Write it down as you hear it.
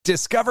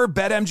Discover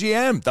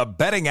BetMGM, the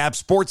betting app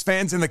sports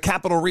fans in the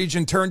capital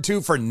region turn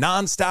to for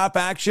nonstop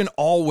action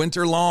all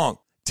winter long.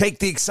 Take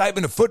the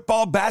excitement of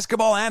football,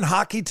 basketball, and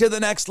hockey to the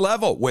next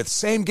level with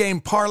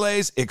same-game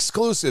parlays,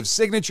 exclusive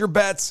signature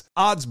bets,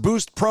 odds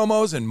boost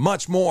promos, and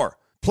much more.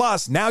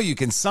 Plus, now you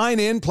can sign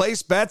in,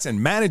 place bets,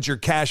 and manage your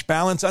cash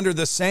balance under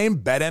the same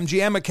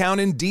BetMGM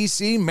account in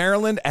D.C.,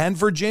 Maryland, and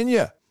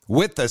Virginia.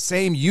 With the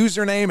same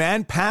username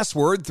and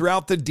password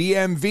throughout the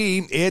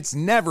DMV, it's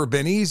never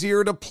been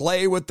easier to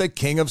play with the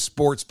king of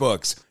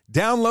sportsbooks.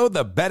 Download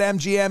the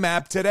BetMGM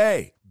app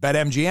today.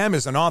 BetMGM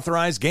is an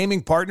authorized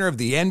gaming partner of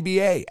the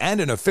NBA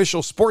and an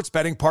official sports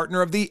betting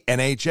partner of the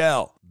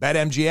NHL.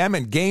 BetMGM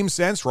and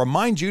GameSense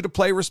remind you to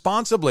play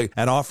responsibly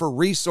and offer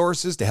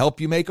resources to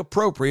help you make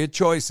appropriate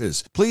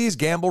choices. Please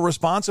gamble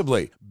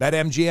responsibly.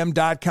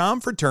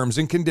 BetMGM.com for terms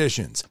and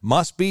conditions.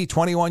 Must be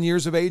 21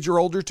 years of age or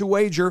older to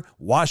wager.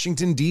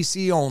 Washington,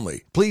 D.C.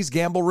 only. Please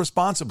gamble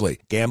responsibly.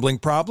 Gambling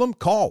problem?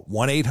 Call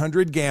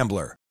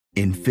 1-800-GAMBLER.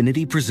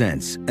 Infiniti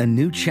presents a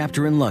new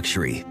chapter in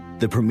luxury.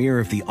 The premiere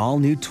of the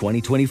all-new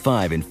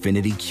 2025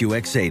 Infiniti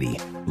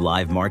QX80.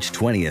 Live March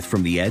 20th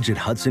from the Edge at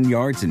Hudson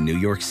Yards in New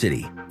York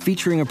City.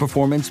 Featuring a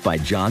performance by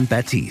John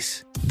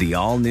Batiste. The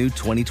all-new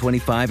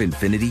 2025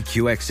 Infiniti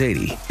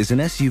QX80 is an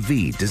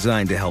SUV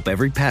designed to help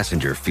every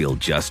passenger feel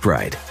just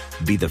right.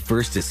 Be the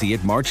first to see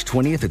it March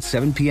 20th at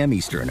 7 p.m.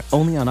 Eastern,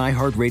 only on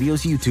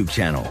iHeartRadio's YouTube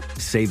channel.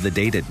 Save the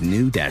date at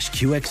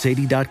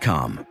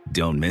new-QX80.com.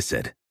 Don't miss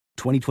it.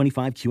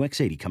 2025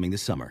 QX80 coming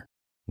this summer.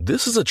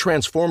 This is a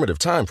transformative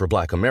time for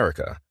Black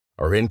America.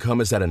 Our income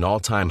is at an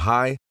all-time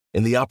high,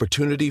 and the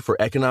opportunity for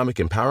economic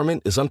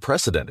empowerment is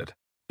unprecedented.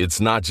 It's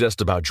not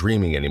just about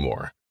dreaming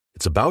anymore.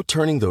 It's about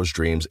turning those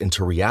dreams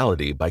into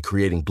reality by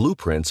creating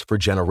blueprints for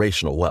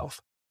generational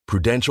wealth.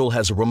 Prudential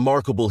has a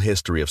remarkable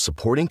history of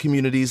supporting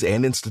communities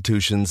and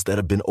institutions that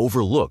have been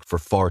overlooked for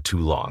far too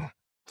long.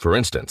 For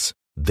instance,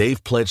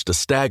 they've pledged a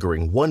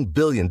staggering $1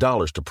 billion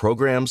to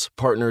programs,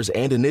 partners,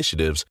 and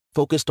initiatives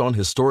focused on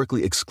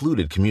historically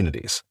excluded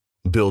communities.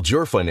 Build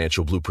your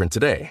financial blueprint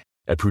today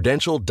at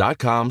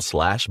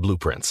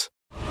prudential.com/blueprints.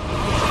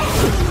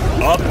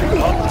 Up,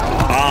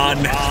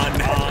 on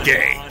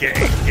game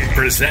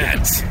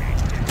presents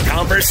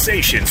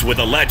Conversations with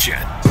a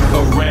Legend.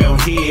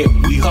 Around here,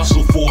 we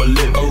hustle for a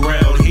living.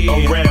 Around here,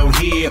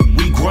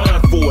 we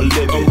grind for a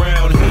living.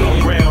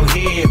 Around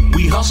here,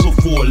 we hustle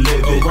for a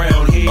living.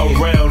 Around here,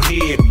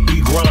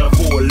 we grind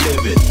for a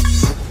living.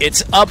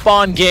 It's Up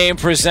on Game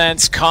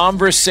presents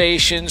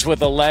Conversations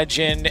with a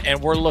Legend, and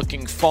we're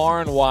looking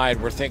far and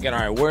wide. We're thinking, all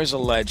right, where's a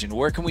legend?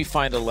 Where can we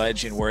find a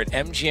legend? We're at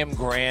MGM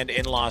Grand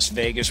in Las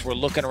Vegas. We're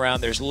looking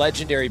around. There's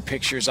legendary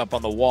pictures up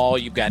on the wall.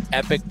 You've got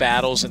epic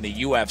battles in the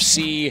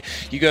UFC.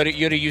 You go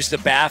to use the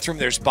bathroom.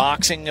 There's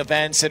boxing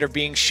events that are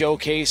being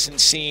showcased and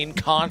seen,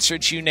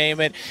 concerts, you name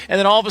it. And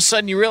then all of a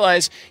sudden you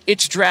realize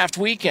it's draft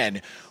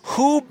weekend.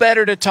 Who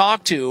better to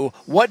talk to,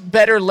 what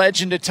better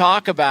legend to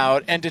talk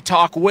about and to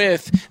talk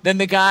with than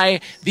the guy,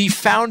 the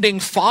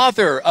founding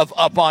father of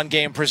Up on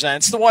Game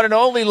Presents, the one and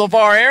only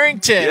LaVar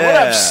Arrington. Yeah. What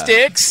up,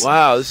 Sticks?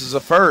 Wow, this is a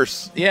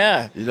first.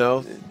 Yeah. You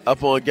know,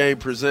 Up on Game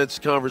Presents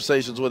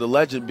Conversations with a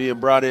Legend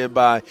being brought in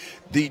by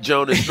the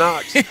Jonas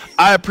Knox.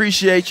 I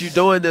appreciate you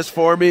doing this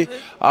for me.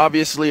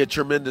 Obviously a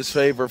tremendous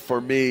favor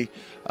for me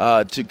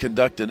to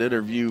conduct an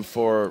interview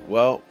for,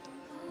 well,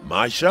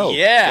 my show.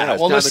 Yeah.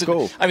 It's Well, listen,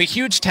 cool. I mean,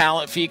 huge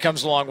talent fee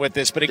comes along with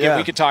this, but again,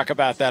 we could talk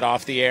about that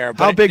off the air.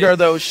 But how big are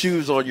those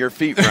shoes on your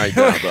feet right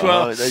now, though?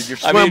 Well, you're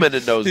swimming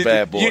in those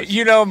bad boys.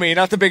 You know me,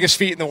 not the biggest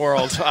feet in the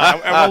world.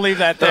 I will leave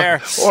that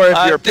there. Or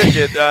if you're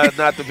picking,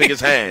 not the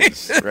biggest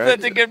hands. Right?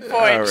 That's a good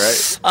point.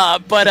 All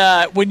right.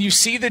 But when you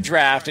see the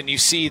draft and you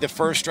see the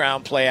first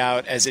round play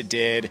out as it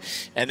did,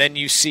 and then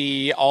you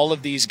see all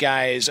of these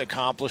guys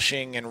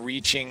accomplishing and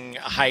reaching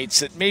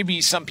heights that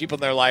maybe some people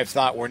in their life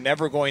thought were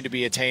never going to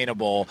be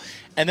attainable,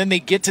 and then they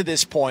get to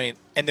this point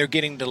and they're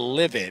getting to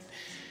live it.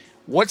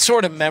 What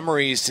sort of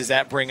memories does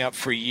that bring up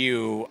for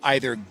you,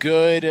 either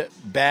good,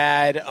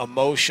 bad,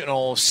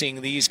 emotional,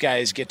 seeing these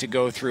guys get to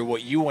go through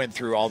what you went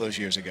through all those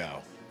years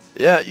ago?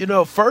 Yeah, you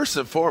know, first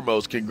and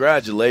foremost,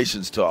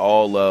 congratulations to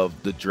all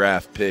of the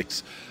draft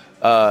picks.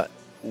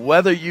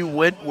 Whether you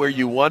went where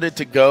you wanted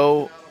to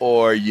go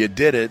or you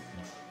didn't,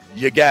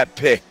 you got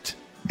picked,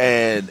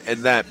 and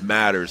that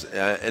matters.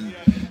 And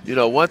you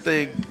know, one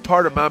thing,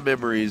 part of my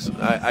memories,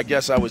 I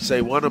guess I would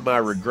say one of my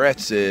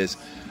regrets is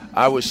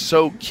I was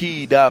so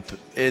keyed up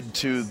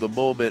into the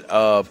moment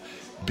of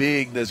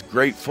being this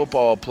great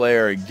football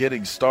player and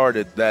getting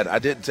started that I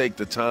didn't take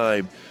the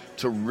time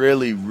to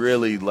really,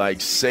 really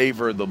like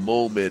savor the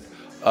moment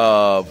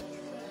of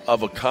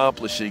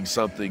accomplishing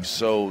something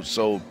so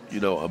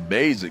you know,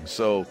 amazing.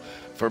 So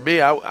for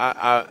me,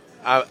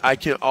 I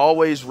can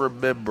always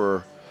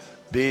remember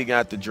being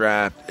at the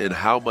draft and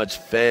how much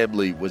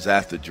family was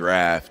at the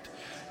draft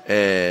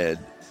and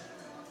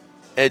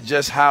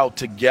just how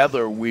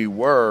together we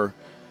were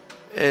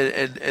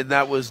and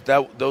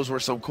those were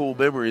some cool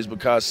memories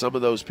because some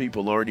of those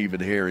people aren't even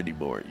here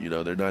anymore.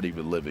 They're not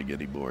even living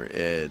anymore.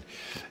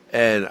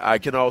 And I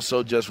can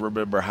also just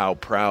remember how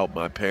proud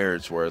my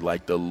parents were,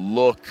 like the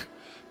look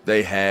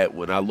they had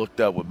when I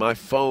looked up, when my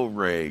phone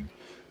rang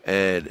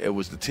and it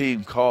was the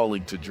team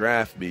calling to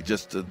draft me.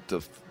 Just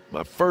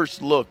my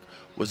first look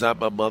was at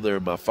my mother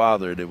and my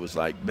father, and it was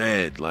like,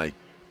 man, like,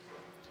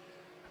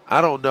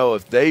 I don't know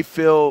if they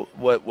feel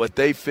what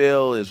they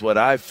feel is what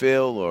I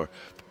feel, or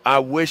I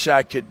wish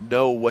I could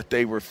know what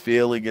they were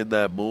feeling in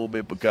that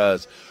moment,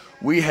 because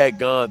we had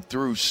gone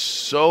through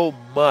so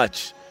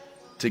much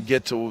to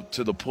get to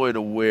the point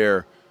of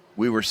where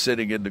we were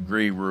sitting in the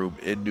green room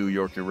in New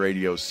York and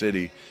Radio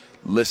City,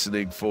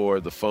 listening for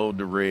the phone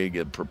to ring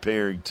and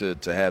preparing to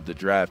have the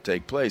draft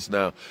take place.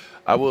 Now,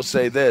 I will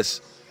say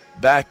this.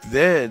 Back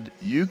then,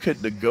 you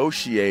could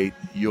negotiate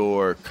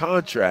your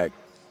contract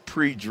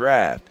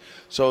pre-draft.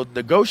 So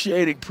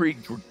negotiating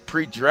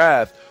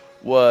pre-draft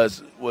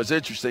was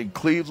interesting.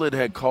 Cleveland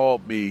had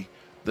called me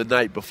the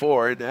night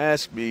before and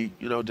asked me,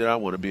 did I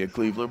want to be a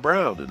Cleveland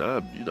Brown? And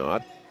I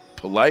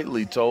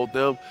politely told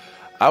them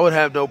I would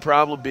have no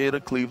problem being a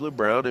Cleveland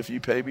Brown if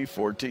you pay me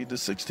 $14 to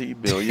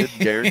 $16 million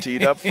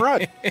guaranteed up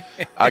front.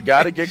 I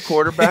got to get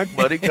quarterback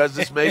money because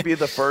this may be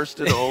the first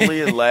and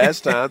only and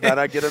last time that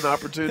I get an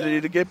opportunity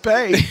to get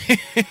paid.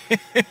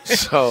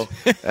 So,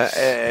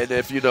 and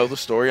if you know the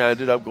story, I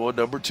ended up going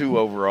number 2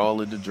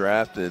 overall in the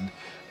draft,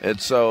 and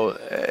so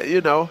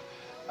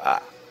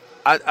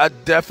I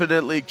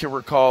definitely can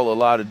recall a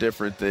lot of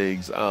different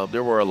things.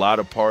 There were a lot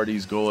of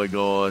parties going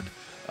on.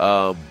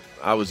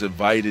 I was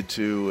invited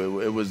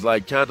to. It was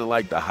like kind of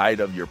like the height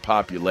of your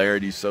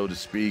popularity, so to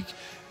speak,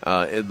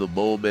 in the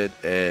moment.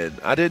 And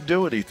I didn't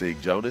do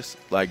anything, Jonas.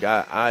 Like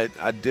I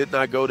did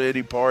not go to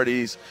any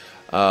parties.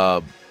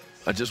 I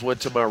just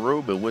went to my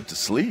room and went to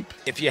sleep.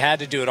 If you had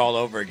to do it all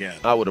over again,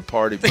 I would have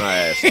partied my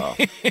ass off.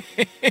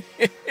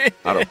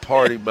 I'd have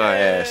partied my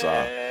ass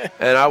off.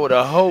 And I would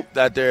have hoped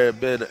that there had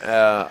been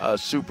a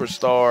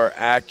superstar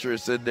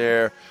actress in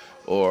there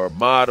or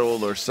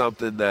model or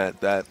something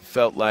that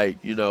felt like,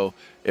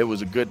 it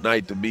was a good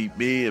night to meet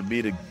me and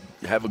me to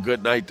have a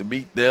good night to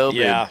meet them.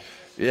 Yeah.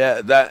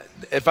 And that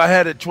if I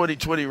had a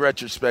 2020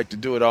 retrospect to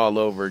do it all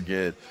over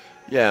again,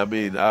 yeah, I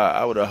mean,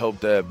 I would have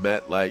hoped to have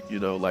met like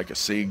a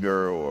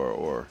singer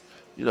or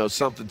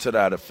something to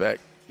that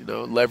effect.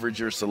 Leverage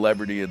your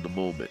celebrity in the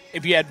moment.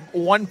 If you had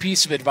one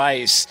piece of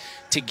advice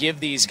to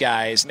give these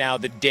guys now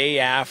the day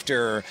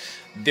after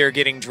they're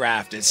getting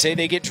drafted, say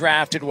they get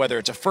drafted, whether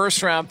it's a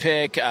first-round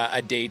pick,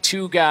 a day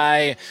 2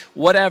 guy,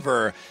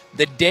 whatever,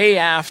 the day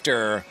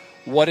after,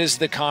 what is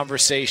the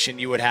conversation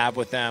you would have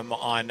with them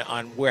on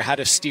how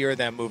to steer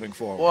them moving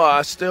forward? Well,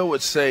 I still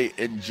would say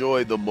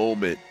enjoy the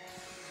moment.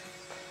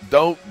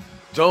 Don't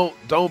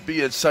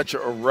be in such a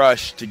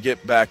rush to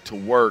get back to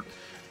work.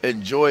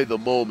 Enjoy the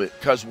moment,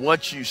 because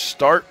once you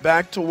start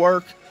back to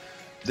work,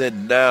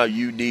 then now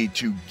you need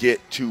to get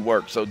to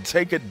work. So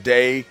take a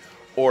day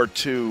or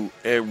two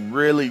and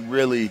really,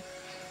 really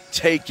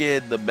take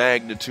in the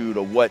magnitude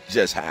of what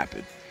just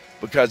happened,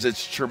 because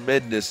it's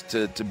tremendous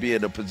to be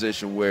in a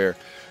position where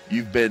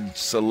you've been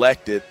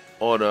selected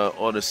on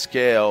a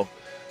scale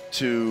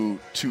to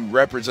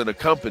represent a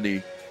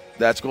company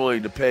that's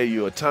going to pay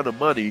you a ton of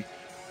money,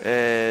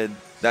 and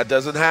that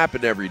doesn't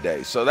happen every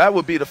day. So that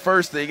would be the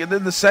first thing. And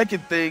then the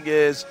second thing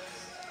is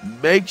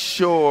make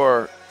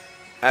sure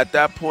at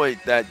that point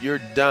that you're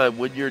done,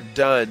 when you're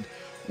done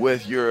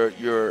with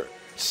your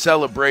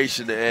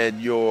celebration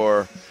and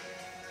your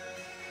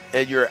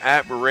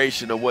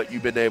admiration of what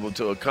you've been able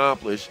to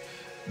accomplish,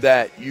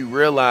 that you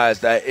realize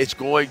that it's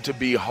going to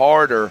be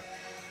harder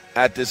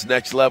at this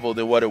next level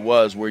than what it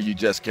was where you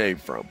just came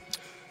from.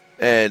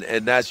 And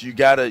that's you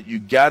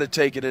gotta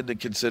take it into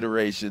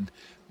consideration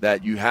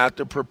that you have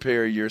to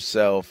prepare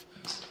yourself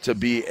to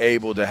be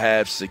able to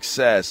have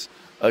success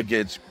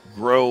against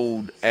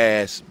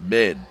grown-ass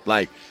men,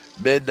 like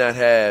men that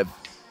have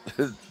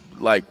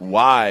like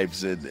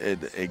wives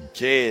and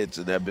kids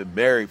and have been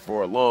married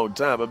for a long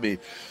time. I mean,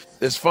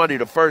 it's funny.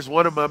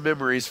 One of my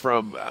memories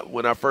from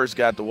when I first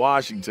got to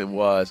Washington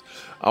was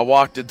I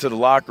walked into the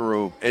locker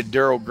room and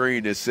Darryl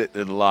Green is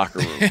sitting in the locker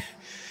room.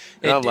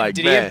 And I'm like,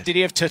 man. Did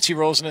he have Tootsie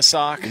Rolls in his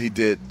sock? He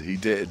did,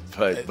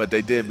 but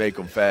they did make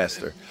him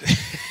faster.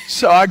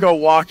 So I go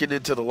walking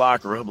into the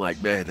locker room. I'm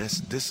like, man, this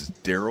is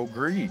Darryl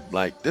Green.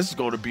 Like, this is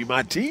going to be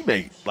my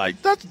teammate.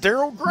 Like, that's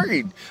Darryl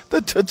Green,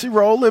 the Tootsie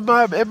Roll in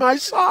my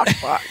sock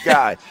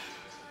guy.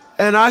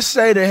 And I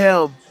say to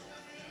him,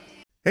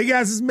 hey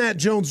guys, this is Matt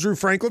Jones, Drew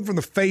Franklin from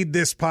the Fade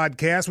This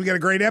podcast. We got a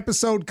great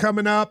episode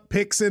coming up,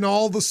 picks in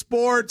all the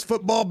sports,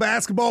 football,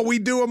 basketball, we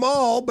do them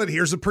all. But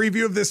here's a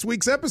preview of this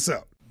week's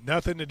episode.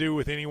 Nothing to do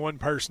with anyone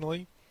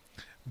personally,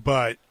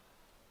 but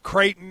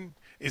Creighton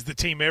is the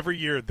team every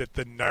year that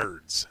the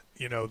nerds,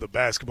 the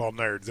basketball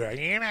nerds, they're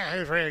like,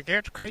 who's really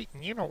good?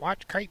 Creighton.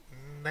 Watch Creighton.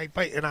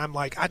 And I'm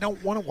like, I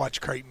don't want to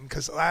watch Creighton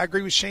because I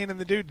agree with Shannon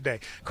the dude today.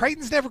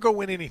 Creighton's never going to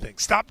win anything.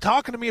 Stop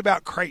talking to me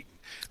about Creighton.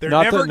 They're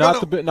not never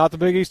the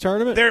Big East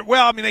tournament.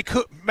 Well, I mean, they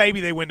could maybe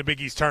they win the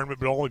Big East tournament,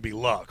 but it'll only be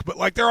luck. But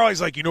like they're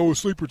always like, a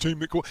sleeper team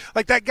that cool.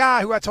 Like that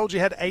guy who I told you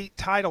had 8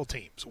 title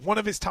teams. One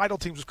of his title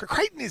teams was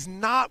Creighton is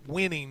not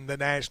winning the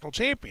national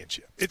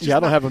championship. It's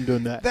I don't have them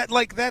doing that.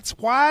 That's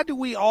why do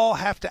we all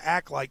have to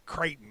act like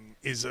Creighton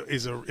is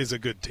a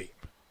good team?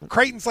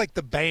 Creighton's like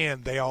the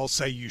band they all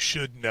say you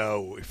should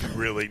know if you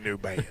really knew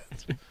bands.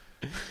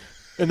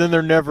 And then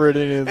they're never at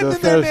any of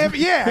those.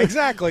 Yeah,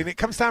 exactly. And it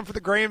comes time for the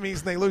Grammys,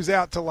 and they lose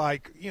out to,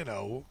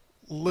 Lil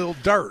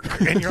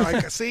Durk. And you're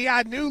like, see,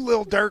 I knew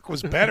Lil Durk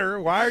was better.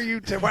 Why are you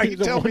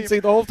telling me?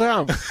 The whole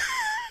time.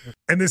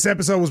 And this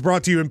episode was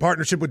brought to you in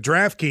partnership with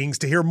DraftKings.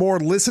 To hear more,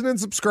 listen and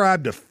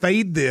subscribe to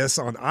Fade This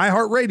on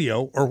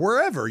iHeartRadio or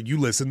wherever you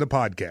listen to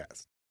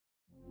podcasts.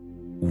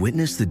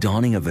 Witness the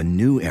dawning of a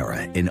new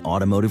era in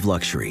automotive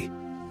luxury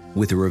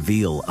with a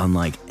reveal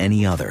unlike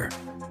any other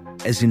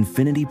as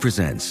Infiniti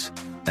presents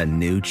a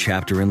new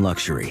chapter in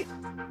luxury,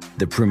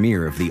 the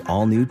premiere of the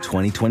all-new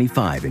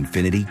 2025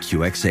 Infiniti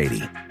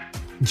QX80.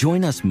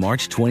 Join us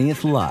March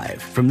 20th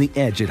live from the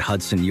Edge at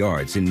Hudson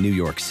Yards in New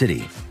York City,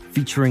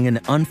 featuring an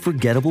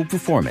unforgettable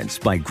performance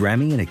by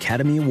Grammy and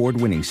Academy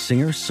Award-winning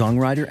singer,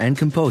 songwriter, and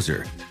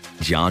composer,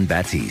 Jon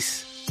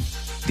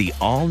Batiste. The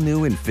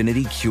all-new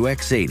Infiniti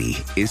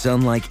QX80 is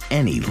unlike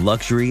any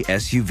luxury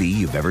SUV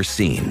you've ever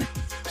seen.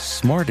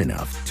 Smart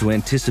enough to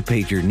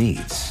anticipate your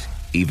needs,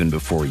 even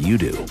before you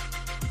do.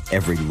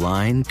 Every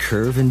line,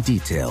 curve, and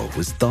detail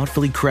was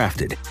thoughtfully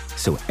crafted,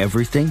 so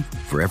everything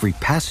for every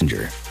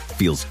passenger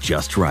feels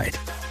just right.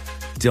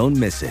 Don't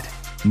miss it.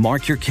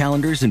 Mark your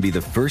calendars and be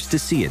the first to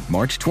see it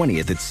March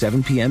 20th at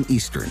 7 p.m.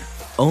 Eastern,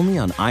 only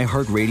on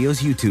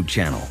iHeartRadio's YouTube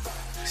channel.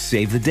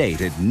 Save the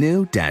date at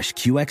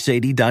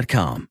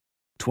new-QX80.com.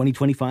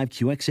 2025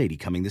 QX80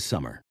 coming this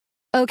summer.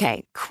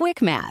 Okay,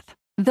 quick math.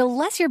 The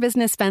less your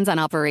business spends on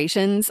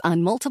operations,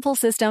 on multiple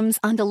systems,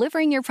 on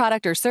delivering your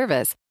product or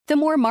service, the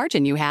more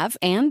margin you have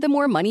and the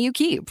more money you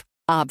keep.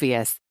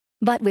 Obvious.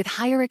 But with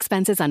higher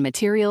expenses on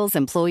materials,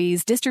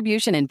 employees,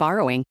 distribution, and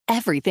borrowing,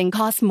 everything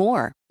costs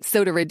more.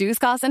 So to reduce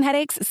costs and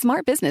headaches,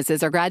 smart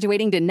businesses are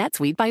graduating to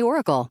NetSuite by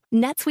Oracle.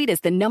 NetSuite is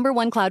the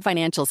 #1 cloud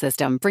financial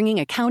system, bringing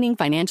accounting,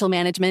 financial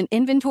management,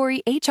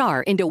 inventory,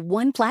 HR into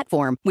one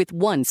platform with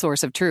one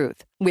source of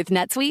truth. With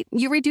NetSuite,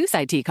 you reduce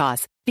IT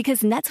costs because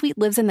NetSuite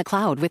lives in the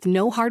cloud with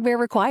no hardware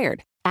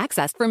required,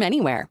 accessed from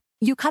anywhere.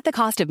 You cut the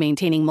cost of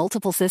maintaining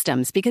multiple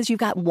systems because you've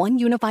got one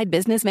unified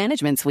business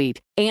management suite.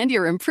 And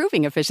you're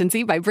improving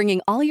efficiency by bringing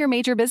all your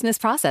major business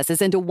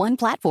processes into one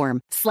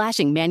platform,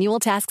 slashing manual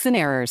tasks and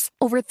errors.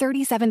 Over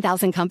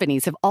 37,000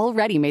 companies have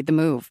already made the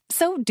move.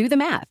 So do the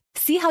math.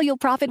 See how you'll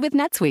profit with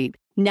NetSuite.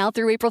 Now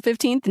through April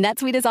 15th,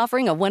 NetSuite is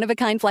offering a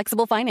one-of-a-kind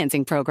flexible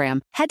financing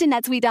program. Head to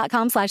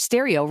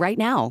netsuite.com/stereo right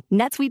now.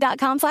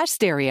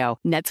 netsuite.com/stereo.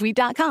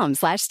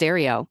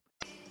 netsuite.com/stereo.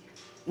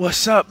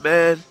 What's up,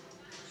 man?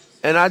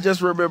 And I just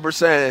remember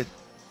saying,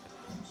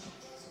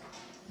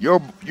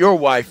 your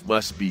wife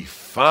must be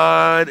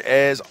fine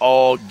as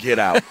all get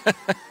out.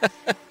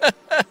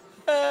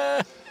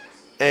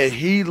 And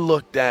he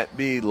looked at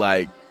me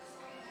with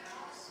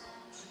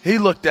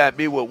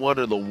one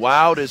of the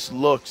wildest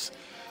looks,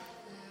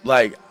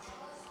 like,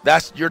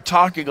 you're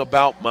talking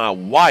about my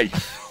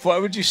wife. Why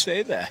would you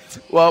say that?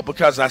 Well,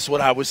 because that's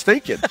what I was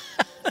thinking.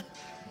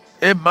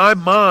 In my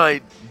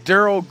mind,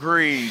 Darryl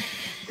Green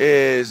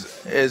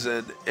is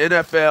an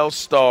NFL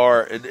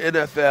star, an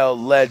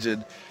NFL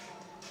legend.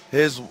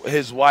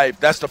 His wife,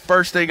 that's the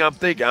first thing I'm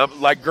thinking. I'm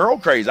like girl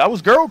crazy. I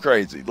was girl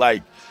crazy.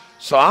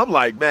 So I'm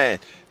like, man,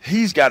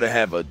 he's got to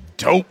have a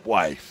dope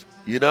wife,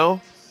 And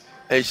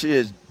she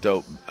is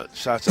dope.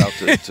 Shouts out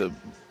to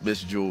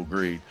Miss Jewel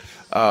Green.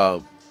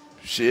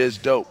 She is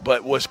dope.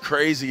 But what's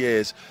crazy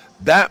is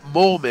that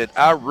moment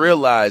I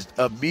realized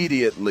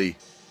immediately,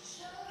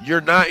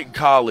 you're not in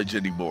college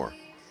anymore.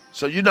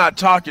 So you're not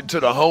talking to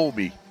the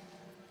homie.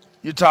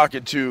 You're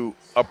talking to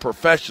a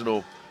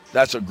professional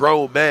that's a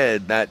grown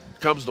man that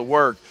comes to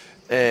work,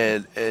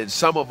 and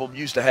some of them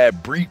used to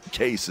have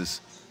briefcases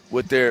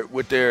with their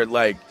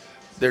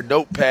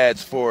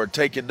notepads for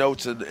taking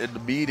notes in the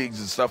meetings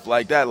and stuff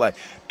like that. Like,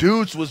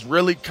 dudes was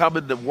really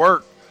coming to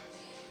work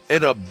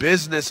in a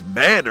business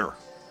manner.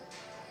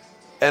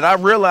 And I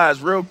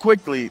realized real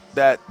quickly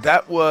that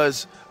I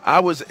was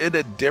in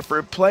a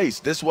different place.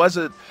 This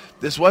wasn't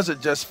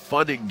just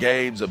fun and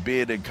games of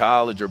being in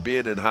college or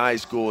being in high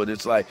school. And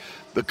it's like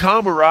the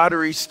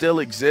camaraderie still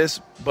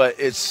exists, but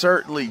it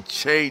certainly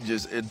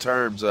changes in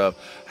terms of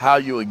how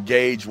you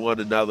engage one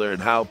another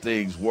and how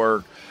things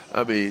work.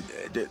 I mean,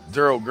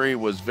 Darryl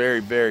Green was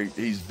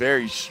he's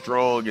very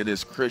strong in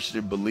his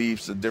Christian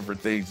beliefs and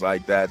different things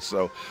like that.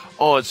 So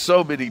on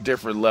so many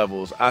different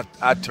levels,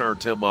 I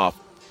turned him off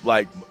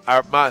Like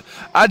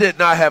I did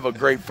not have a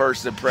great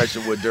first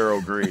impression with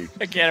Darryl Green.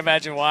 I can't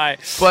imagine why.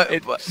 But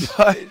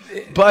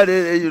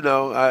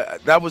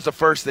that was the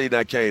first thing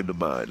that came to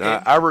mind.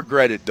 I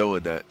regretted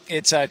doing that.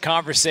 It's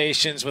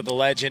Conversations with the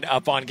Legend.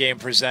 Up On Game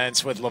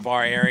presents with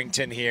LaVar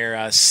Arrington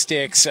here.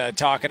 Sticks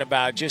talking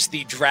about just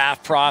the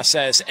draft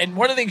process. And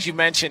one of the things you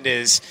mentioned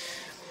is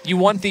you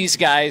want these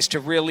guys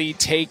to really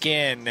take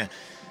in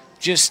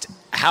just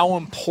how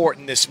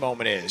important this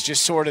moment is,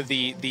 just sort of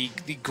the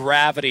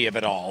gravity of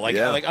it all, like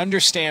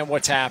understand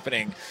what's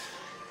happening.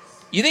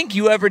 You think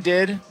you ever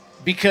did?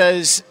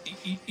 Because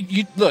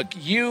you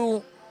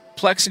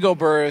Plexico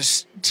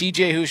Burress,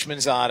 TJ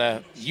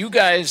Hushmanzada, you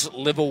guys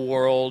live a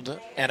world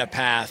and a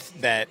path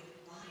that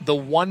the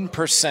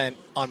 1%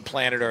 on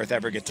planet Earth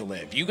ever get to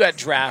live. You got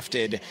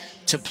drafted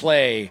to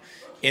play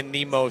in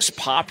the most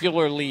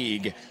popular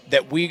league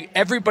that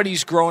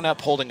everybody's grown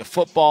up holding a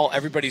football,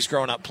 everybody's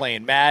grown up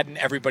playing Madden,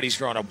 everybody's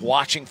grown up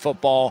watching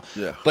football,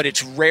 but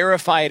it's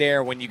rarefied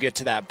air when you get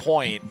to that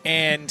point.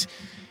 And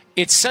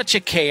it's such a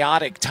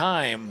chaotic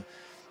time.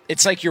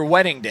 It's like your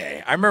wedding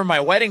day. I remember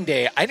my wedding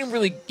day, I didn't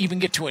really even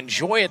get to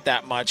enjoy it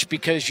that much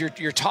because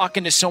you're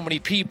talking to so many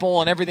people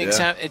and everything's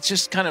it's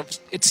just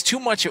it's too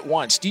much at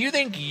once. Do you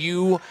think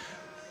you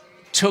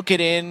took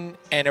it in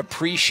and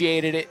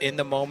appreciated it in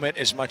the moment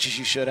as much as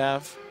you should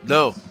have?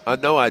 No, I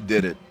know I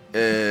didn't.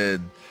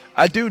 And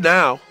I do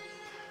now,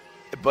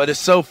 but you're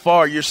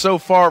so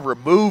far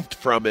removed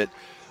from it.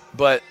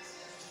 But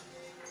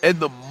in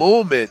the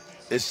moment,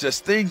 it's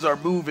just things are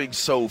moving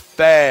so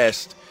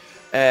fast.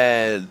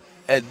 And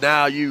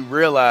now you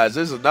realize,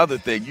 there's another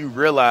thing, you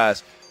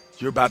realize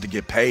you're about to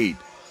get paid.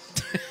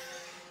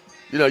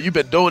 You've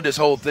been doing this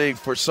whole thing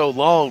for so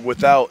long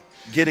without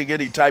getting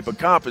any type of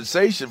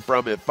compensation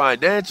from it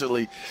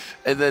financially,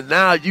 and then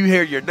now you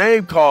hear your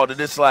name called, and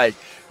it's like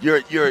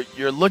you're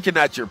looking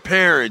at your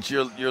parents,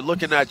 you're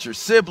looking at your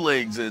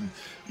siblings, and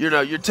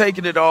you're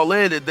taking it all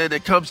in, and then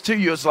it comes to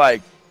you, it's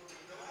like,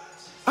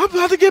 I'm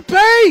about to get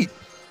paid.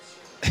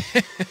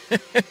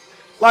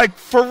 Like,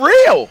 for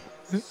real.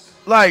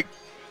 Like,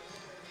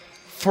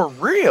 for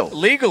real.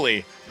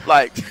 Legally.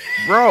 Like,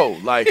 bro,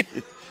 like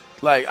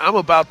I'm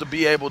about to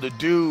be able to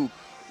do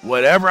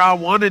whatever I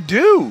want to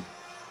do.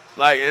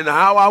 Like, and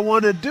how I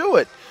want to do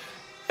it.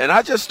 And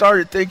I just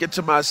started thinking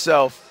to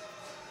myself,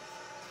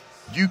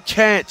 you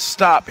can't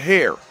stop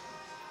here.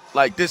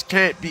 Like, this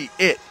can't be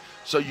it.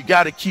 So you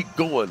got to keep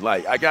going.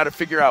 Like, I got to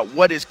figure out,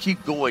 what does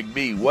keep going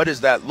mean? What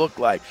does that look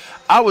like?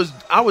 I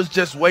was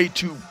just way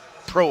too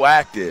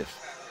proactive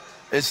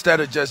instead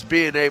of just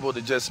being able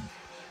to just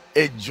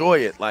enjoy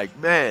it. Like,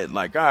 man,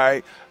 like, all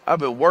right, I've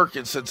been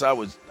working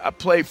I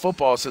played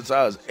football since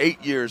I was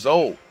 8 years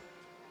old.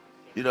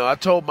 I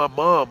told my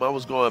mom I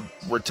was going to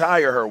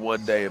retire her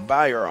one day and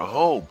buy her a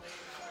home.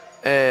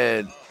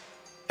 And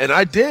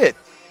I did.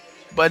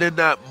 But in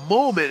that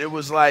moment, it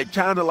was like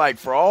kind of like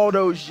for all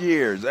those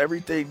years,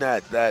 everything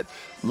that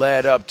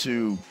led up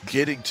to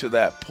getting to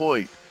that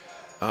point,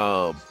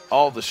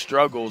 all the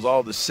struggles,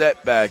 all the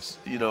setbacks,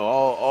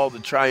 all the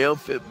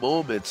triumphant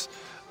moments,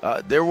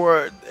 there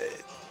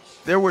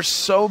were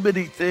so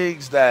many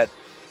things that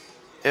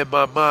in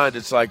my mind,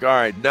 it's like, all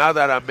right, now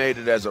that I made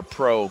it as a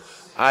pro,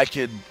 I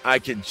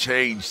can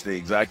change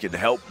things. I can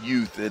help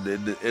youth in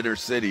the inner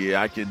city.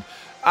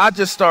 I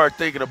just started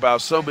thinking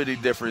about so many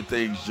different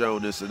things,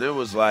 Jonas, and it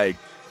was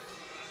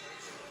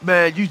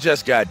man, you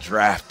just got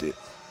drafted.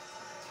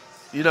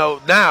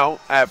 Now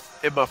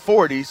in my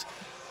 40s,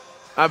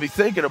 I be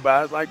thinking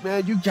about it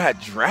man, you got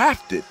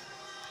drafted.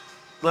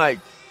 Like,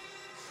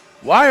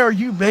 why are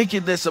you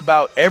making this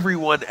about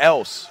everyone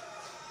else?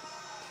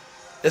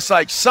 It's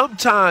like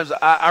sometimes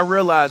I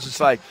realize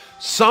it's like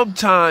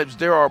sometimes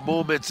there are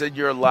moments in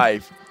your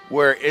life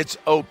where it's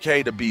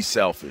okay to be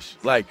selfish.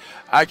 Like,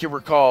 I can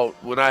recall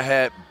when I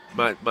had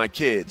my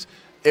kids,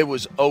 it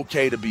was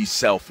okay to be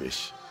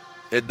selfish.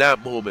 In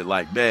that moment,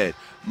 like, man,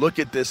 look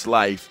at this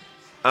life.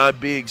 I'm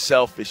being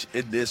selfish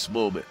in this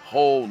moment.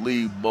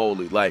 Holy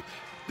moly. Like,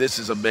 this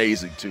is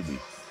amazing to me.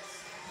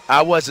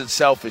 I wasn't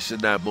selfish in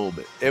that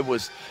moment. I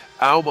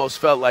almost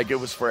felt like it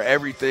was for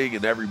everything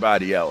and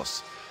everybody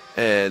else.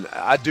 And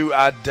I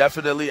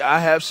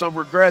have some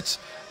regrets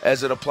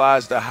as it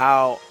applies to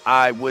how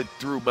I went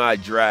through my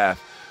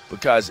draft,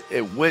 because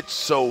it went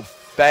so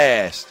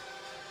fast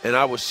and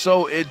I was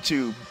so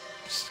into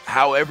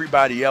how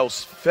everybody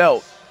else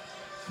felt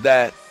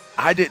that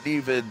I didn't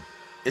even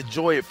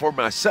enjoy it for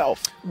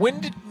myself.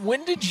 When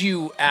did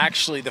you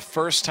actually, the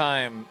first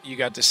time you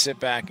got to sit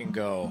back and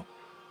go,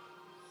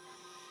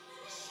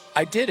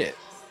 I did it?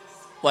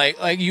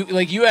 Like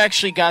you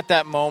actually got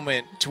that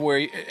moment to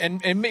where,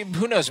 and maybe,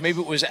 who knows,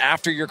 maybe it was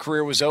after your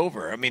career was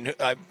over. I mean,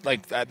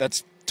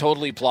 that's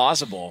totally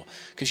plausible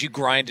because you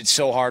grinded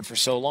so hard for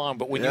so long.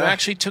 But when you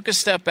actually took a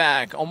step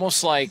back,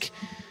 almost like,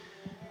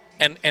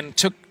 and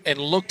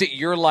looked at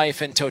your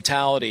life in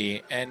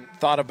totality and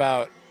thought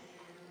about,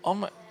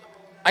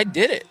 I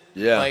did it.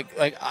 Yeah.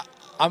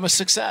 I'm a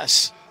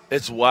success.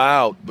 It's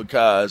wild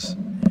because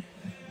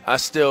I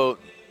still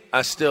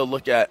I still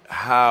look at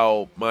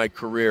how my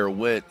career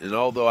went, and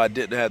although I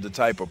didn't have the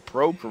type of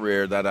pro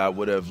career that I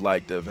would have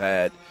liked to have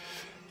had,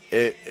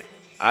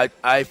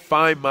 I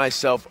find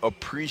myself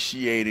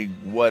appreciating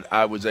what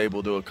I was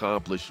able to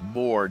accomplish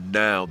more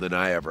now than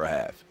I ever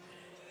have.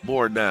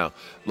 More now.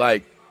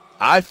 Like,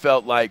 I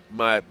felt like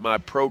my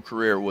pro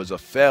career was a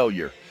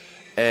failure,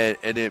 and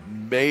it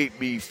made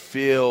me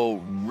feel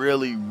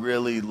really,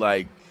 really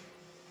like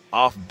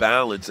off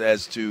balance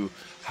as to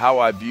how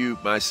I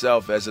viewed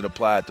myself as it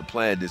applied to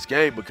playing this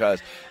game,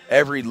 because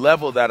every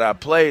level that I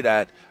played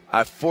at,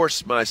 I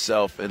forced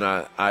myself and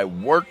I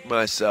worked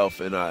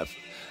myself, and I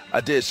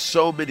did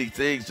so many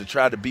things to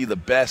try to be the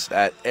best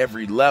at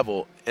every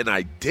level, and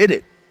I did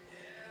it.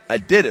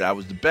 I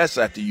was the best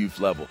at the youth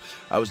level.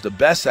 I was the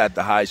best at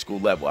the high school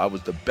level. I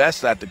was the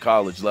best at the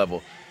college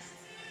level.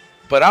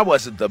 But I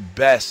wasn't the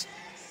best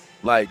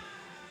like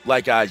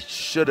I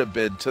should have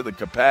been, to the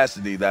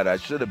capacity that I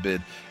should have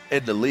been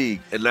in the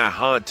league, and that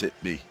haunted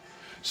me.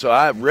 So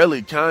I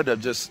really kind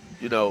of just,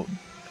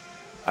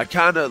 I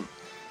kind of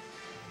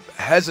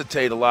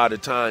hesitate a lot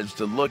of times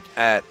to look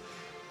at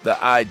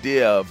the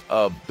idea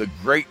of the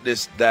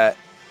greatness that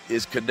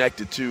is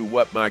connected to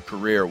what my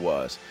career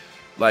was.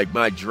 Like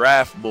my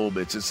draft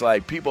moments. It's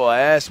like people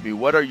ask me,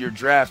 what are your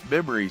draft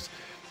memories?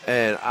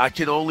 And I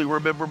can only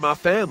remember my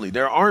family.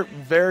 There aren't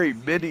very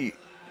many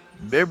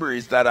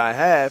memories that I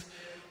have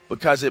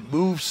because it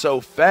moves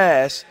so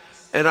fast,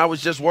 and I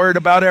was just worried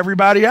about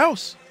everybody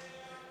else.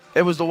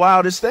 It was the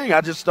wildest thing.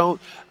 I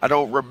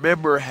don't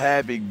remember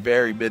having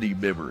very many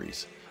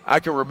memories. I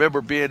can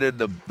remember being in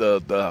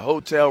the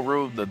hotel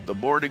room the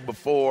morning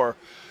before,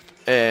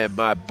 and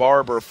my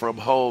barber from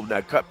home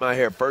that cut my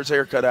hair, first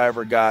haircut I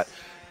ever got,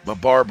 my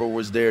barber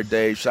was there,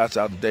 Dave. Shouts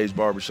out to Dave's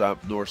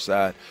Barbershop, North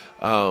Side.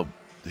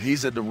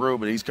 He's in the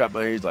room, and he's cut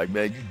my hair. He's like,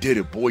 man, you did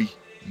it, boy. You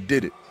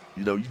did it.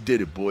 You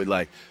did it, boy.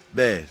 Like,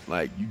 man,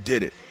 like, you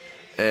did it.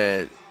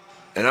 And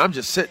I'm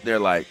just sitting there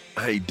like,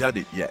 I ain't done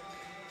it yet.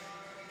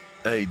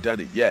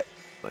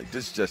 Like,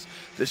 this just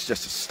a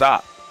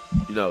stop.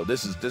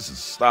 This is a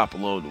stop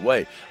along the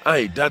way. I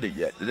ain't done it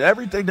yet. And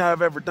everything that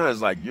I've ever done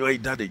is like, you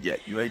ain't done it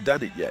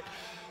yet.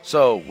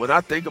 So when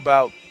I think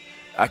about,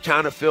 I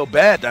kind of feel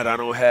bad that I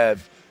don't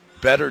have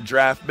better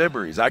draft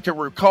memories. I can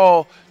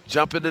recall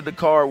jumping in the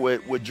car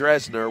with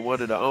Dresner,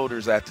 one of the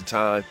owners at the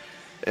time,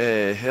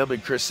 and him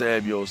and Chris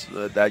Samuels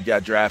that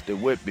got drafted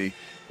with me,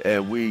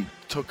 and we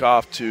took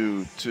off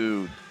to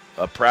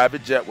a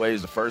private jetway. It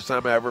was the first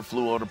time I ever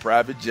flew on a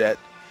private jet.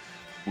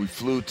 We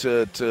flew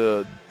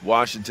to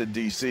Washington,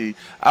 D.C.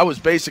 I was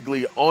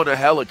basically on a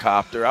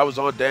helicopter. I was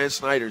on Dan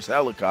Snyder's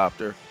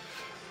helicopter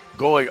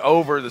going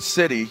over the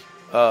city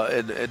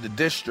in the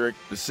district,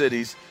 the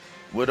cities,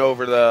 went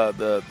over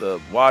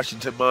the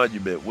Washington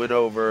Monument, went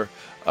over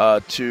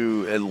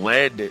to and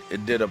landed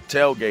and did a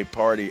tailgate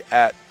party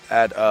at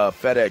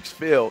FedEx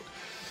Field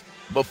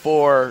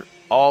before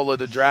all of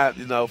the draft,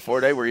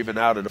 before they were even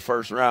out of the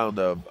first round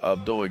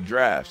of doing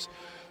drafts.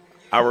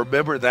 I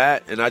remember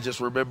that, and I just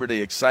remember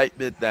the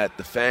excitement that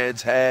the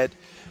fans had,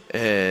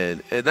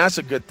 and that's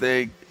a good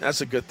thing.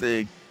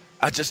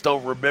 I just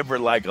don't remember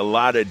like a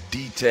lot of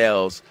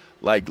details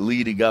like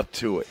leading up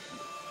to it.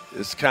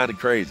 It's kind of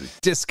crazy.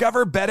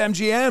 Discover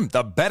BetMGM,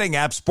 the betting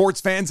app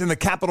sports fans in the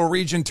capital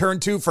region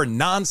turn to for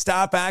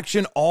nonstop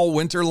action all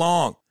winter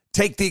long.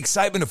 Take the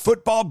excitement of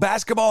football,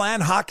 basketball,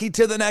 and hockey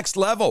to the next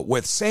level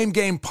with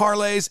same-game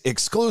parlays,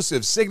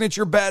 exclusive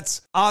signature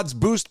bets, odds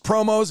boost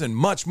promos, and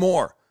much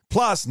more.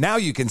 Plus, now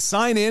you can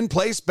sign in,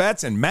 place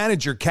bets, and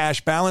manage your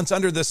cash balance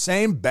under the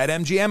same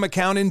BetMGM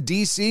account in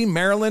D.C.,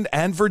 Maryland,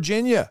 and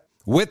Virginia.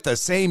 With the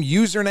same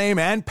username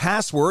and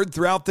password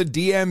throughout the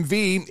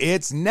DMV,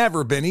 it's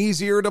never been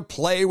easier to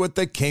play with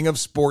the king of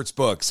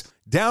sportsbooks.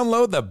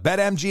 Download the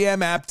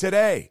BetMGM app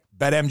today.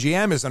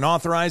 BetMGM is an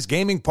authorized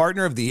gaming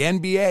partner of the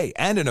NBA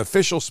and an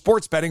official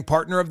sports betting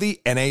partner of the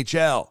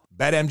NHL.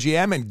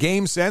 BetMGM and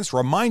GameSense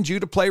remind you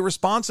to play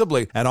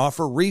responsibly and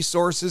offer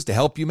resources to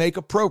help you make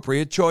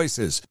appropriate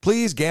choices.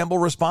 Please gamble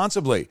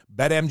responsibly.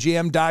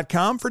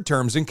 BetMGM.com for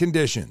terms and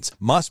conditions.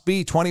 Must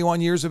be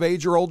 21 years of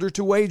age or older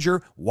to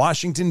wager.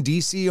 Washington,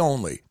 D.C.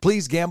 only.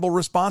 Please gamble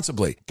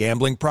responsibly.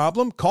 Gambling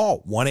problem?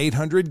 Call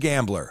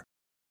 1-800-GAMBLER.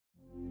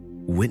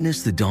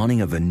 Witness the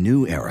dawning of a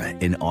new era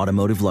in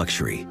automotive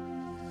luxury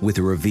with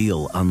a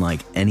reveal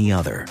unlike any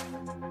other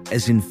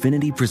as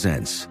Infiniti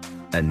presents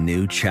a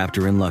new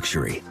chapter in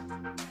luxury.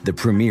 The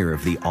premiere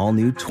of the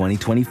all-new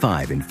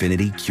 2025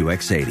 Infiniti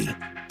QX80.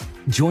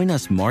 Join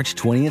us March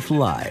 20th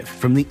live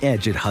from the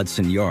Edge at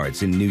Hudson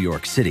Yards in New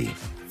York City,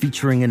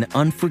 featuring an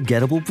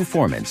unforgettable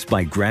performance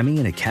by Grammy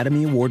and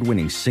Academy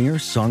Award-winning singer,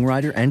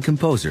 songwriter, and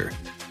composer,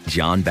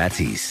 Jon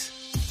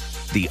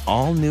Batiste. The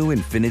all-new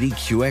Infiniti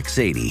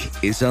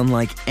QX80 is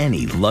unlike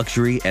any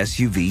luxury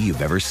SUV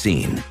you've ever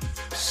seen.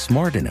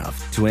 Smart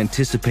enough to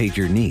anticipate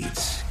your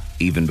needs,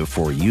 even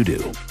before you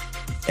do.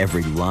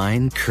 Every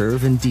line,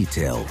 curve, and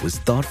detail was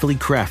thoughtfully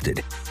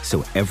crafted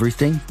so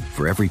everything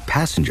for every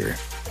passenger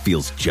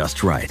feels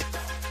just right.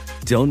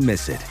 Don't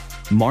miss it.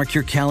 Mark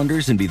your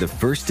calendars and be the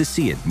first to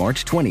see it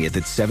March 20th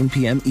at 7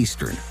 p.m.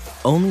 Eastern,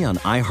 only on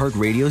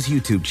iHeartRadio's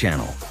YouTube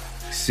channel.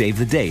 Save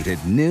the date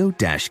at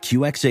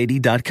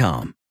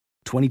new-QX80.com.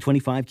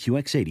 2025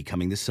 QX80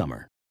 coming this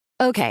summer.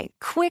 Okay,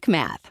 quick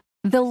math.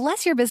 The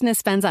less your business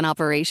spends on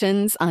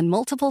operations, on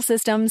multiple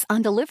systems,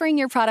 on delivering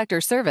your product or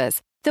service,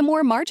 the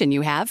more margin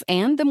you have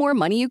and the more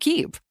money you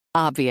keep.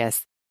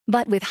 Obvious.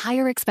 But with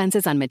higher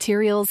expenses on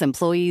materials,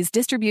 employees,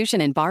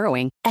 distribution, and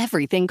borrowing,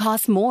 everything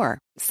costs more.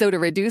 So to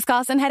reduce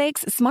costs and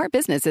headaches, smart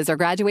businesses are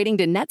graduating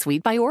to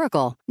NetSuite by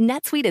Oracle.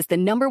 NetSuite is the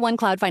 #1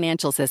 cloud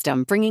financial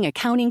system, bringing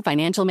accounting,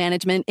 financial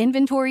management,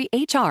 inventory,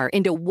 HR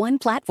into one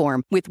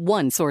platform with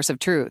one source of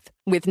truth.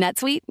 With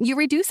NetSuite, you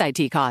reduce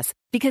IT costs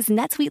because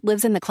NetSuite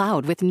lives in the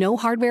cloud with no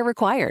hardware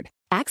required,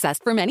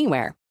 accessed from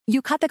anywhere.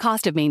 You cut the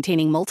cost of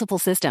maintaining multiple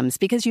systems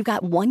because you've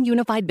got one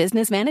unified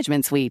business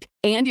management suite.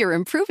 And you're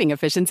improving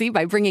efficiency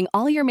by bringing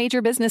all your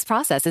major business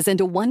processes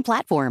into one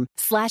platform,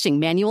 slashing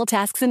manual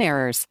tasks and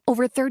errors.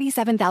 Over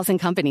 37,000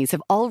 companies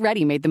have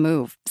already made the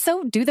move.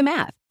 So do the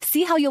math.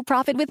 See how you'll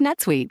profit with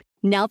NetSuite.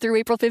 Now through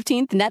April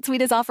 15th,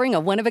 NetSuite is offering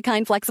a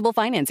one-of-a-kind flexible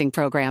financing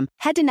program.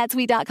 Head to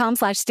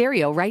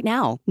netsuite.com/stereo right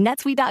now.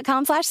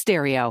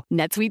 netsuite.com/stereo.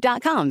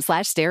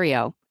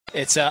 netsuite.com/stereo.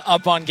 It's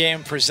Up On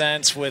Game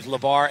presents with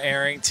LaVar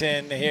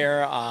Arrington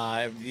here.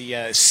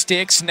 The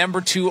Sticks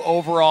 #2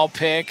 overall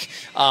pick.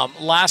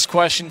 Last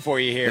question for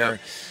you here.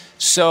 Yep.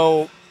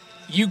 So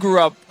you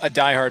grew up a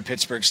diehard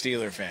Pittsburgh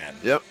Steelers fan.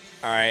 Yep.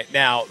 All right.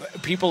 Now,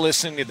 people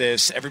listening to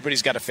this,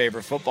 everybody's got a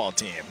favorite football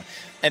team.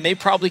 And they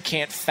probably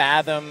can't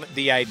fathom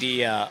the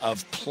idea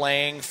of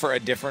playing for a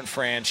different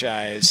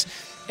franchise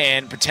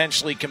and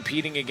potentially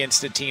competing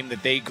against a team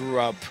that they grew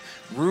up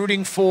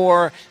rooting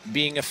for,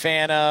 being a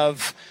fan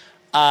of.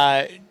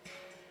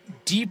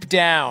 Deep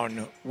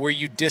down, were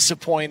you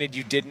disappointed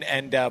you didn't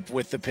end up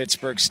with the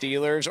Pittsburgh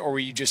Steelers, or were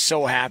you just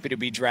so happy to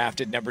be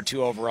drafted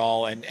 #2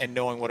 overall and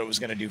knowing what it was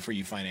going to do for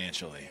you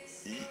financially?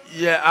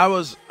 Yeah, I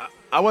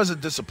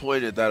wasn't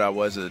disappointed that I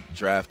wasn't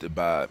drafted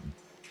by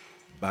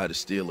the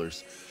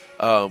Steelers.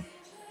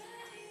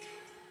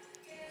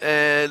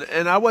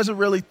 And I wasn't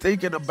really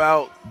thinking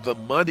about the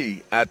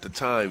money at the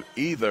time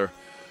either.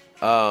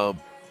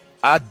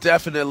 I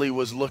definitely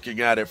was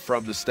looking at it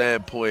from the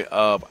standpoint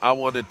of I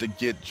wanted to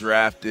get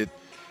drafted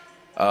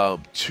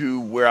to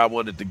where I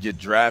wanted to get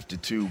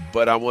drafted to,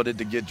 but I wanted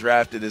to get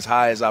drafted as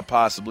high as I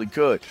possibly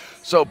could.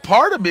 So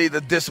part of me, the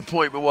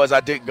disappointment was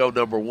I didn't go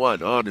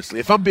 #1, honestly.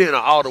 If I'm being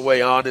all the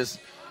way honest,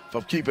 if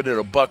I'm keeping it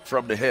a buck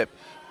from the hip,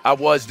 I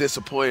was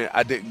disappointed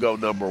I didn't go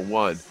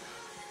 #1.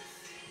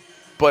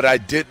 But I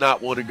did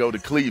not want to go to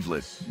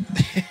Cleveland.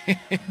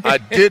 I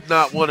did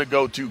not want to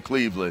go to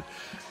Cleveland.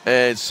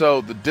 And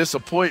so the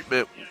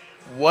disappointment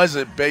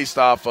wasn't based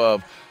off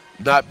of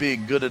not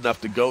being good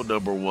enough to go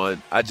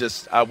 #1.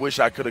 I wish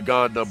I could have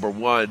gone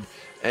 #1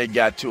 and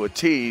got to a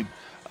team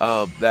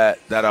that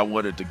I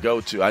wanted to go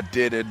to. I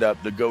did end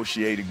up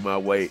negotiating my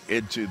way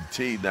into the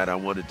team that I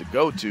wanted to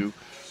go to.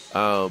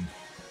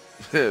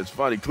 It's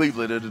funny,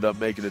 Cleveland ended up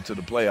making it to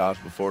the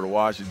playoffs before the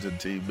Washington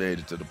team made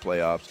it to the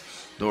playoffs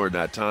during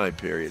that time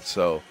period.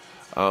 So,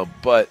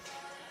 but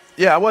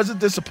yeah, I wasn't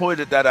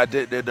disappointed that I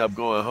didn't end up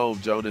going home,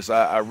 Jonas.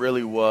 I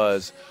really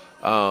was.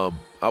 I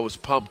was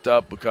pumped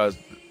up because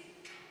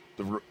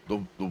the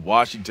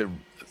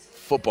Washington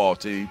football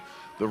team,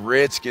 the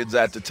Redskins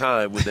at the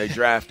time when they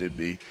drafted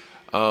me,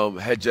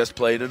 had just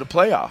played in the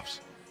playoffs.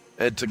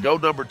 And to go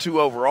 #2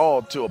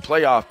 overall to a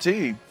playoff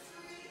team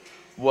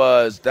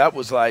was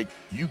like,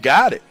 you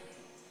got it.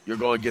 You're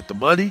going to get the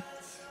money.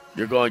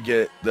 You're going to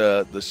get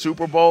the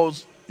Super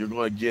Bowls. You're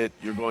going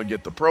to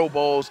get the Pro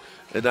Bowls,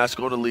 and that's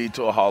going to lead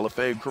to a Hall of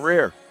Fame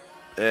career.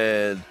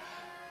 And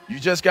you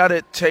just got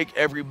to take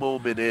every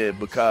moment in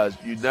because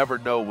you never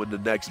know when the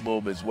next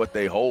moment is what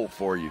they hold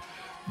for you.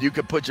 You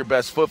can put your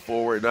best foot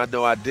forward, and I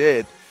know I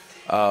did,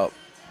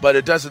 but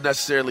it doesn't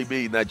necessarily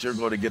mean that you're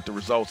going to get the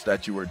results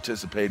that you were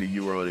anticipating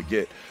you were going to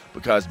get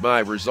because my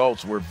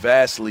results were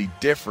vastly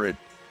different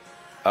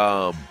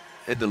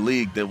in the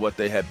league than what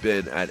they had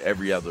been at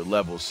every other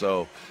level.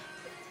 So,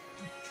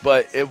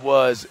 but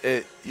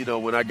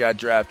when I got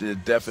drafted,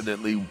 it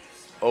definitely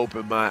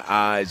opened my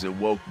eyes and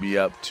woke me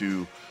up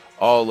to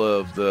all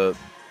of the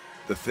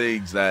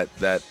things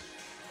that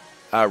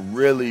I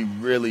really,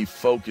 really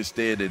focused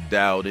in and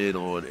dialed in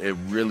on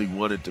and really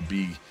wanted to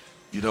be,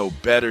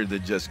 better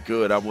than just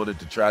good. I wanted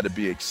to try to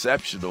be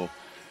exceptional.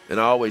 And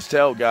I always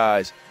tell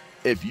guys,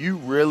 if you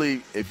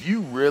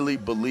really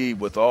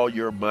believe with all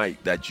your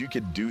might that you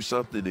can do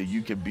something and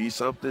you can be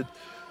something,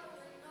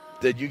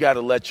 then you got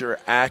to let your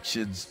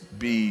actions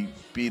be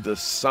the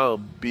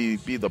sum, be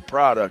the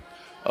product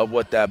of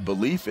what that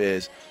belief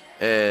is.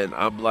 And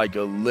I'm like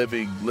a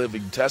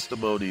living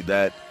testimony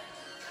that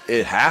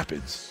it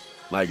happens.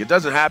 Like, it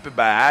doesn't happen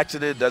by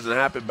accident, it doesn't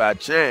happen by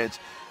chance.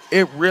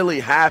 It really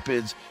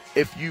happens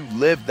if you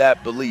live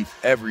that belief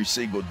every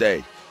single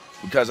day.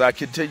 Because I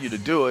continue to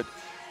do it,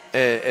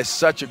 and it's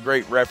such a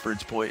great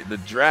reference point. The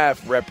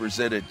draft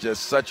represented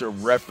just such a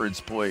reference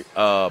point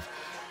of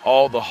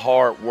all the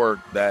hard work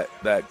that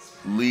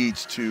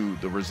leads to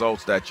the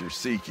results that you're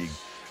seeking.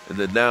 And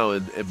then now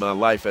in my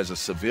life as a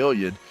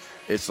civilian,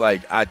 it's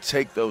like I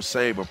take those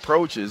same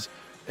approaches,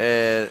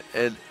 and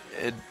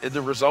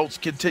the results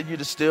continue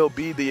to still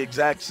be the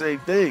exact same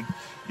thing.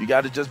 You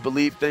got to just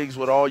believe things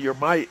with all your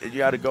might, and you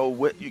got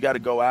to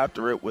go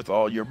after it with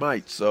all your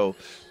might. So,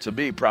 to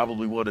me,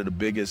 probably one of the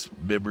biggest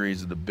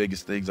memories and the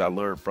biggest things I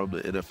learned from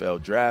the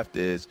NFL draft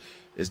is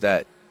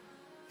that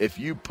if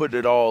you put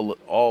it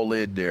all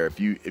in there, if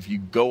you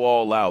go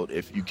all out,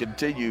 if you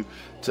continue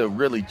to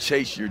really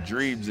chase your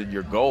dreams and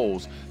your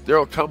goals,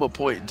 there'll come a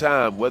point in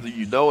time, whether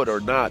you know it or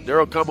not,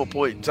 there'll come a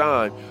point in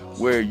time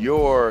where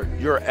your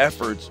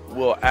efforts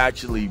will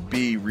actually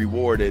be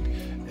rewarded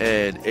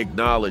and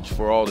acknowledged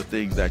for all the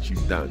things that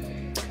you've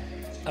done.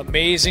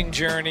 Amazing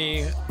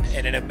journey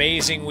and an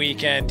amazing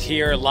weekend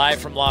here live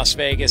from Las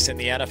Vegas in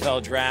the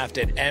NFL draft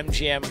at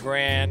MGM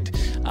Grand.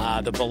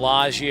 The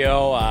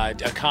Bellagio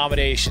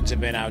accommodations have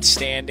been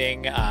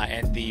outstanding,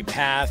 and the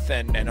path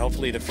and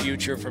hopefully the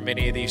future for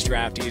many of these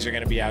draftees are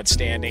going to be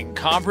outstanding.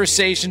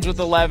 Conversations with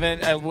 11.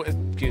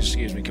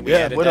 Excuse me. Can we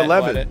edit with that?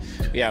 11.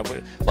 Yeah.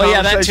 Well,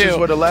 yeah, that too.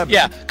 With 11.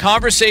 Yeah.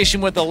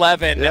 Conversation with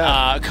 11.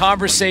 Yeah.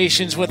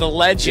 Conversations with a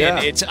legend.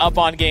 Yeah. It's Up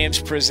On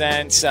Games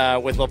presents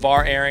with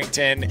LaVar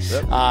Arrington.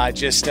 Yep.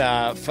 Just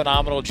a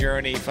phenomenal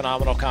journey,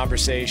 phenomenal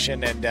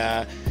conversation,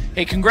 and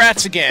hey,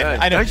 congrats again.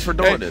 Hey, I know, thanks for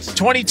doing this.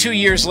 22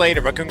 years later,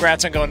 but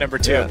congrats on going number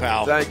 2,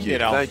 pal. Thank you.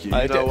 Thank you.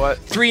 You know what?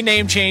 3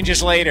 name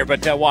changes later,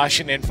 but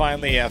Washington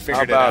finally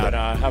figured it out.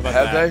 How about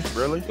Have that? they?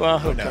 Really? Well,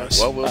 who knows?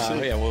 Well, we'll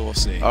see. Yeah, we'll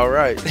see. All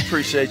right.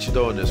 Appreciate you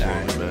doing this for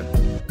me, man.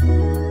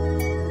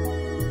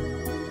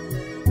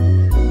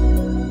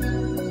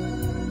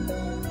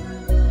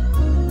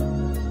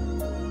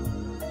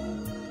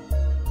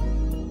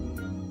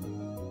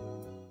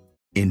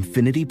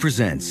 Infiniti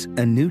presents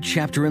a new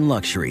chapter in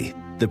luxury,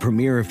 the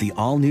premiere of the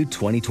all-new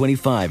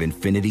 2025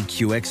 Infiniti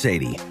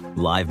QX80,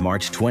 live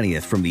March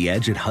 20th from the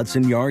Edge at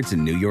Hudson Yards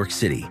in New York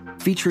City,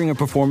 featuring a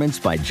performance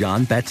by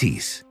John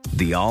Batiste.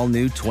 The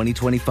all-new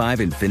 2025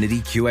 Infiniti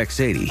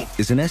QX80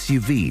 is an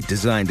SUV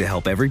designed to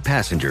help every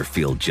passenger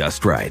feel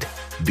just right.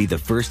 Be the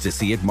first to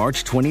see it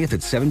March 20th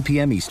at 7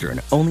 p.m.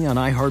 Eastern, only on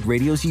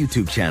iHeartRadio's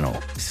YouTube channel.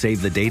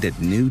 Save the date at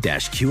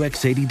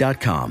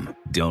new-QX80.com.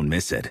 Don't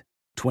miss it.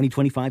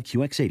 2025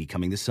 QX80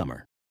 coming this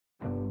summer.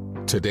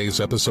 Today's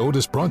episode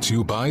is brought to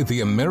you by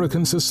the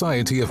American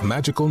Society of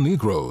Magical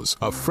Negroes,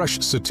 a fresh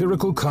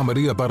satirical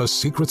comedy about a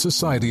secret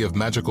society of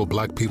magical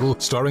black people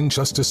starring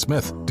Justice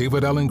Smith,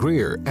 David Allen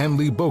Greer, Ann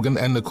Lee Bogan,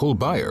 and Nicole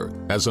Byer.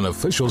 As an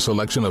official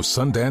selection of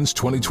Sundance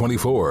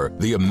 2024,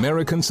 the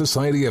American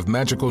Society of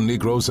Magical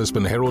Negroes has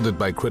been heralded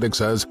by critics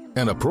as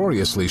an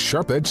uproariously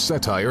sharp-edged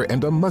satire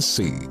and a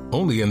must-see.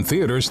 Only in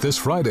theaters this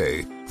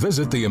Friday.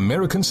 Visit the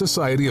American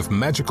Society of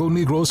Magical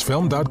Negroes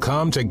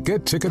Film.com to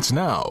get tickets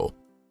now.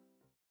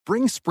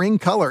 Bring spring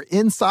color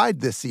inside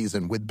this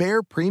season with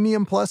Behr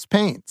Premium Plus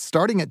paint,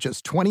 starting at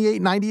just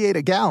 $28.98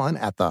 a gallon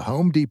at the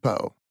Home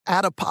Depot.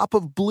 Add a pop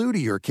of blue to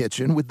your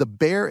kitchen with the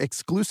Behr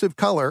exclusive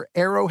color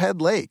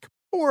Arrowhead Lake,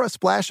 or a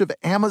splash of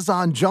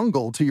Amazon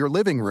Jungle to your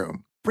living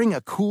room. Bring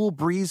a cool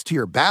breeze to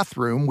your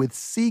bathroom with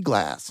Sea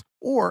Glass,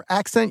 or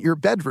accent your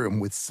bedroom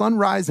with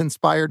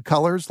sunrise-inspired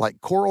colors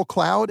like Coral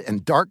Cloud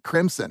and Dark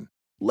Crimson.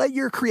 Let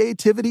your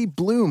creativity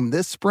bloom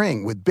this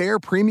spring with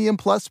Behr Premium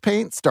Plus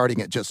paint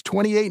starting at just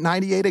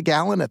 $28.98 a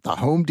gallon at the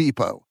Home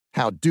Depot.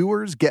 How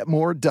doers get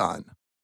more done.